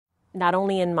not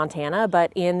only in Montana,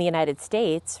 but in the United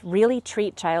States, really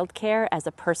treat childcare as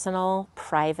a personal,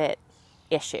 private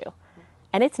issue.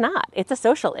 And it's not. It's a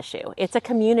social issue. It's a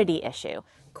community issue.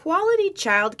 Quality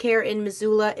childcare in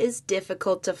Missoula is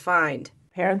difficult to find.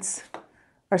 Parents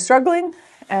are struggling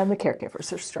and the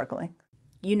caregivers are struggling.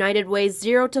 United Way's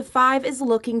 0 to 5 is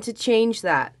looking to change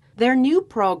that. Their new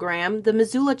program, the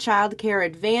Missoula Child Care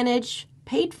Advantage,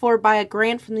 paid for by a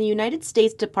grant from the United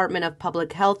States Department of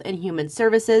Public Health and Human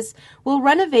Services, will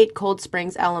renovate Cold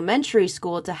Springs Elementary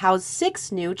School to house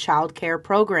 6 new child care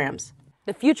programs.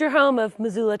 The future home of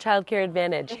Missoula Child Care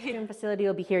Advantage. The student facility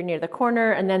will be here near the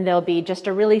corner, and then there'll be just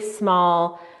a really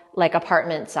small,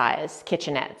 apartment size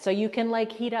kitchenette. So you can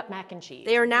heat up mac and cheese.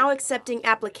 They are now accepting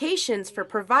applications for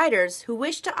providers who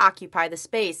wish to occupy the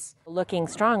space. Looking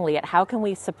strongly at how can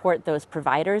we support those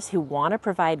providers who want to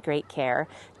provide great care,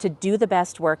 to do the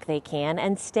best work they can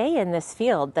and stay in this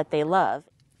field that they love.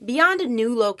 Beyond a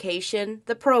new location,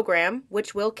 the program,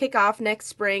 which will kick off next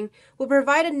spring, will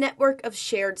provide a network of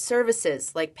shared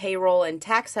services like payroll and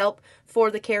tax help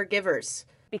for the caregivers.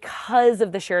 Because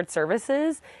of the shared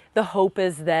services, the hope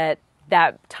is that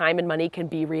that time and money can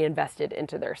be reinvested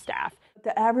into their staff.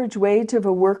 The average wage of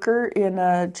a worker in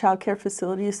a child care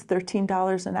facility is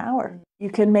 $13 an hour. You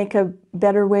can make a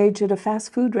better wage at a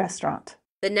fast food restaurant.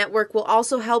 The network will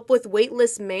also help with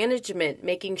waitlist management,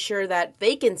 making sure that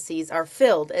vacancies are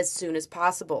filled as soon as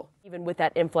possible. Even with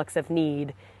that influx of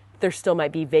need, there still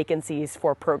might be vacancies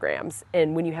for programs.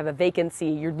 And when you have a vacancy,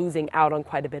 you're losing out on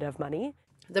quite a bit of money.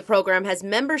 The program has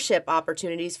membership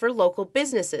opportunities for local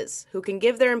businesses who can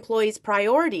give their employees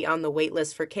priority on the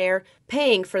waitlist for care,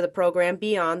 paying for the program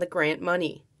beyond the grant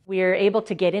money. We're able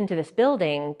to get into this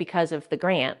building because of the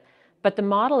grant, but the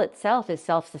model itself is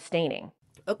self-sustaining.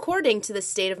 According to the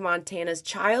state of Montana's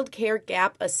Child Care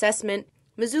Gap Assessment,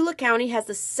 Missoula County has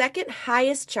the second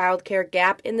highest child care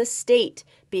gap in the state,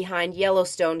 behind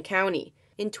Yellowstone County.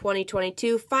 In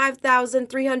 2022,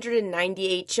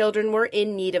 5,398 children were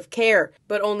in need of care,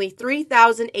 but only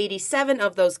 3,087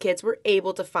 of those kids were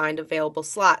able to find available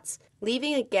slots,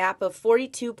 leaving a gap of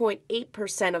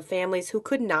 42.8% of families who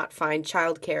could not find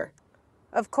childcare.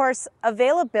 Of course,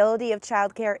 availability of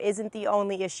childcare isn't the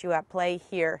only issue at play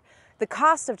here. The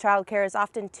cost of childcare is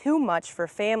often too much for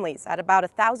families, at about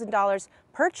 $1,000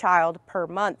 per child per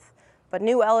month. But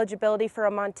new eligibility for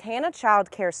a Montana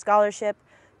Child Care Scholarship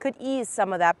could ease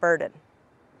some of that burden.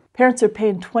 Parents are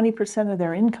paying 20% of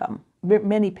their income,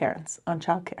 many parents, on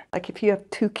childcare. If you have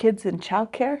 2 kids in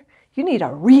childcare, you need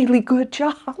a really good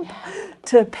job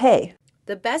to pay.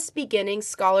 The Best Beginning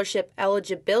Scholarship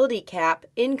eligibility cap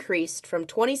increased from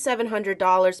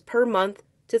 $2,700 per month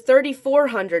to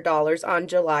 $3,400 on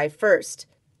July 1st.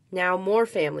 Now more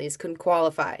families can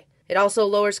qualify. It also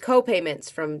lowers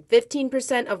co-payments from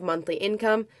 15% of monthly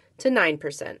income to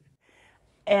 9%.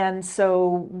 And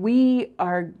so we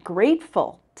are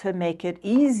grateful to make it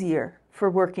easier for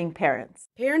working parents.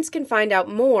 Parents can find out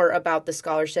more about the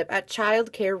scholarship at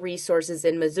Child Care Resources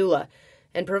in Missoula,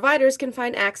 and providers can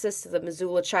find access to the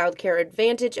Missoula Child Care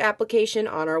Advantage application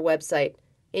on our website.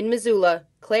 In Missoula,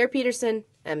 Claire Peterson,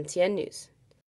 MTN News.